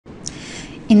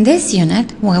In this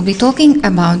unit, we'll be talking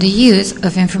about the use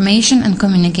of information and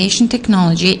communication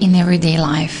technology in everyday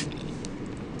life.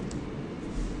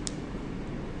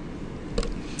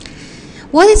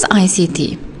 What is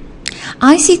ICT?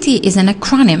 ICT is an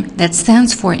acronym that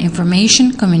stands for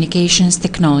Information Communications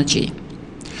Technology.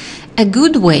 A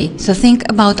good way to think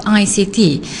about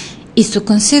ICT is to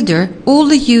consider all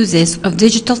the uses of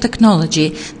digital technology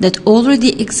that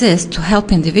already exist to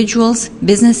help individuals,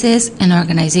 businesses, and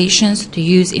organizations to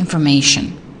use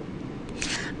information.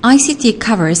 ICT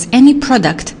covers any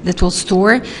product that will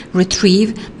store,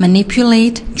 retrieve,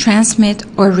 manipulate, transmit,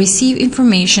 or receive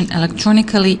information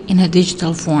electronically in a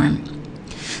digital form.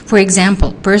 For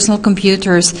example, personal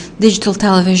computers, digital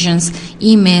televisions,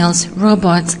 emails,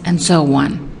 robots, and so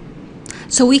on.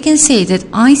 So we can say that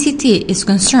ICT is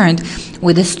concerned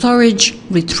with the storage,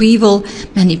 retrieval,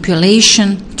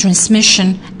 manipulation,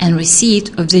 transmission, and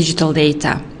receipt of digital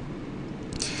data.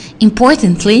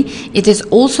 Importantly, it is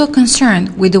also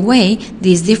concerned with the way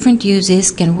these different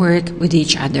uses can work with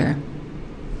each other.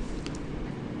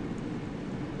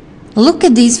 Look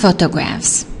at these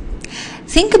photographs.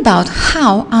 Think about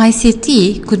how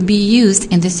ICT could be used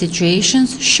in the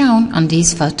situations shown on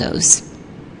these photos.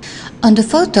 On the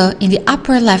photo in the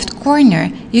upper left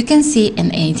corner, you can see an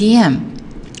ATM.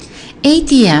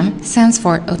 ATM stands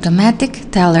for Automatic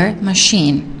Teller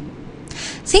Machine.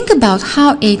 Think about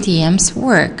how ATMs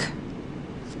work.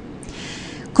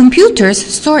 Computers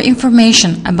store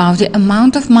information about the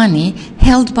amount of money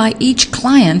held by each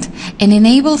client and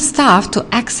enable staff to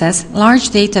access large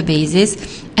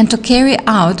databases and to carry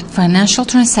out financial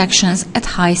transactions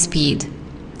at high speed.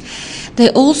 They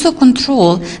also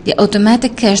control the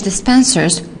automatic cash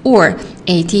dispensers, or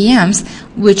ATMs,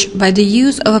 which by the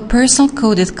use of a personal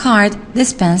coded card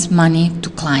dispense money to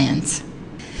clients.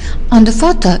 On the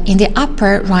photo in the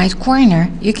upper right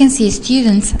corner, you can see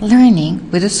students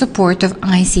learning with the support of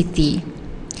ICT.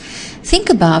 Think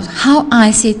about how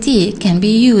ICT can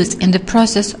be used in the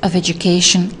process of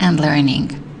education and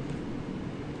learning.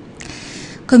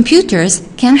 Computers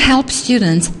can help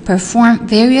students perform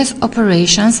various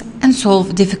operations and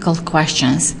solve difficult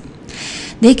questions.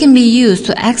 They can be used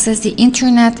to access the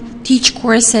internet, teach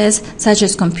courses such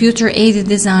as computer-aided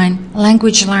design,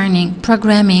 language learning,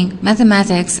 programming,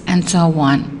 mathematics, and so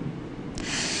on.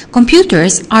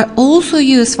 Computers are also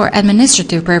used for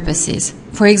administrative purposes.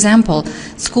 For example,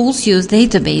 schools use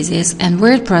databases and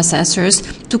word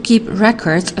processors to keep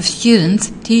records of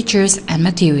students, teachers, and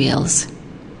materials.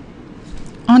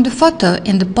 On the photo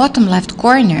in the bottom left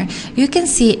corner, you can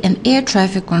see an air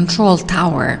traffic control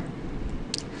tower.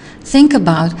 Think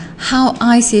about how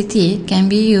ICT can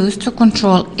be used to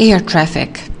control air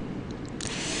traffic.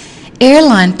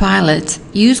 Airline pilots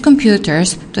use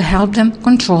computers to help them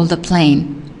control the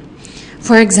plane.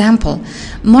 For example,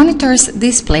 monitors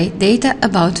display data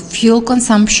about fuel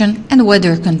consumption and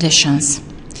weather conditions.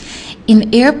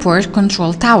 In airport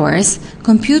control towers,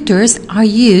 computers are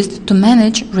used to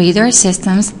manage radar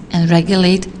systems and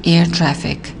regulate air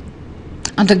traffic.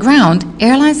 On the ground,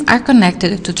 airlines are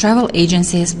connected to travel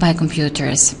agencies by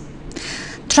computers.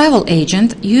 Travel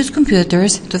agents use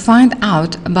computers to find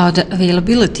out about the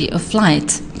availability of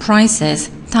flights, prices,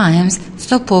 times,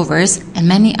 stopovers, and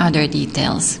many other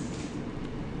details.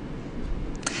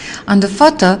 On the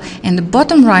photo in the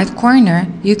bottom right corner,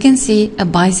 you can see a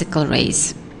bicycle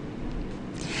race.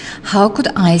 How could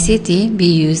ICT be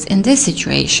used in this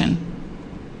situation?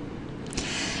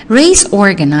 Race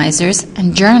organizers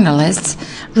and journalists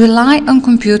rely on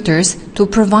computers to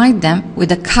provide them with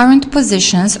the current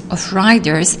positions of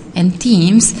riders and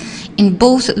teams in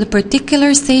both the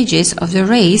particular stages of the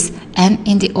race and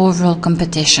in the overall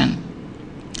competition.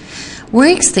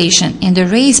 Workstations in the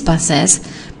race buses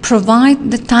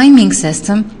provide the timing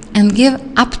system and give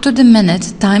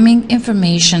up-to-the-minute timing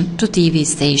information to TV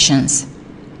stations.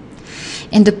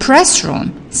 In the press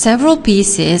room, several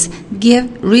PCs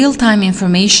give real-time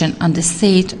information on the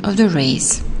state of the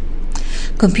race.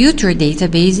 Computer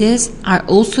databases are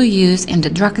also used in the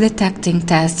drug detecting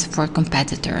tests for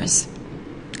competitors.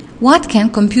 What can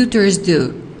computers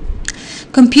do?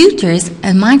 Computers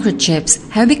and microchips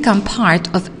have become part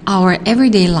of our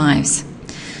everyday lives.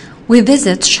 We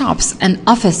visit shops and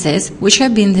offices which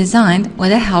have been designed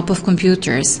with the help of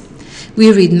computers.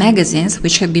 We read magazines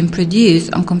which have been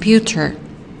produced on computer.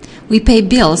 We pay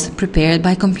bills prepared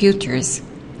by computers.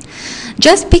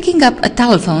 Just picking up a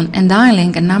telephone and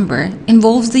dialing a number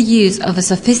involves the use of a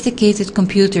sophisticated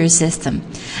computer system,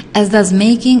 as does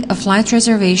making a flight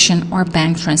reservation or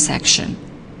bank transaction.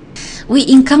 We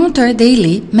encounter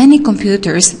daily many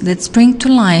computers that spring to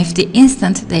life the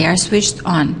instant they are switched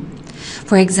on.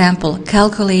 For example,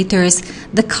 calculators,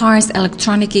 the car's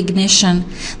electronic ignition,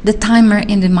 the timer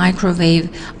in the microwave,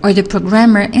 or the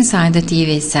programmer inside the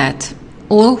TV set,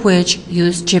 all of which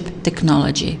use chip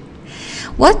technology.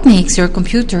 What makes your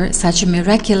computer such a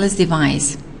miraculous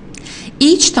device?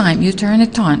 Each time you turn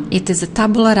it on, it is a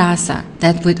tabula rasa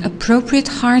that with appropriate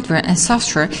hardware and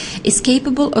software is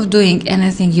capable of doing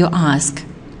anything you ask.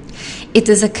 It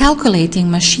is a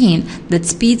calculating machine that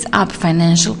speeds up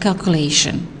financial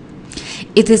calculation.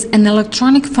 It is an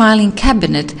electronic filing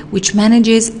cabinet which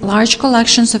manages large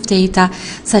collections of data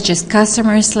such as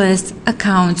customers' lists,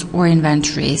 accounts, or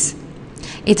inventories.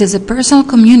 It is a personal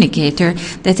communicator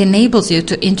that enables you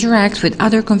to interact with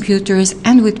other computers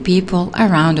and with people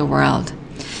around the world.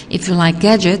 If you like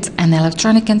gadgets and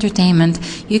electronic entertainment,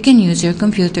 you can use your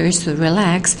computers to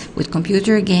relax with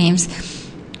computer games,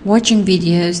 watching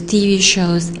videos, TV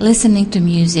shows, listening to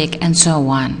music, and so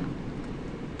on.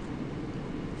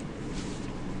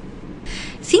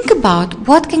 Think about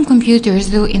what can computers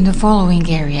do in the following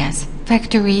areas: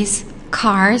 factories,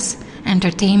 cars,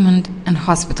 entertainment, and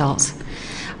hospitals.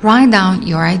 Write down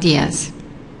your ideas.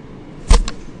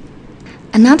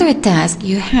 Another task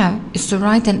you have is to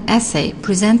write an essay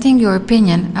presenting your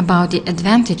opinion about the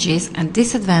advantages and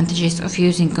disadvantages of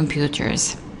using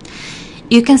computers.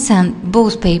 You can send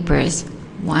both papers,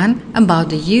 one about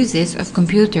the uses of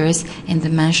computers in the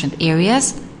mentioned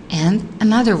areas and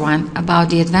another one about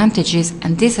the advantages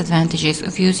and disadvantages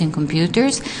of using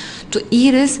computers, to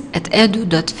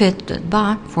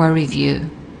iris@edu.fit.ba for review.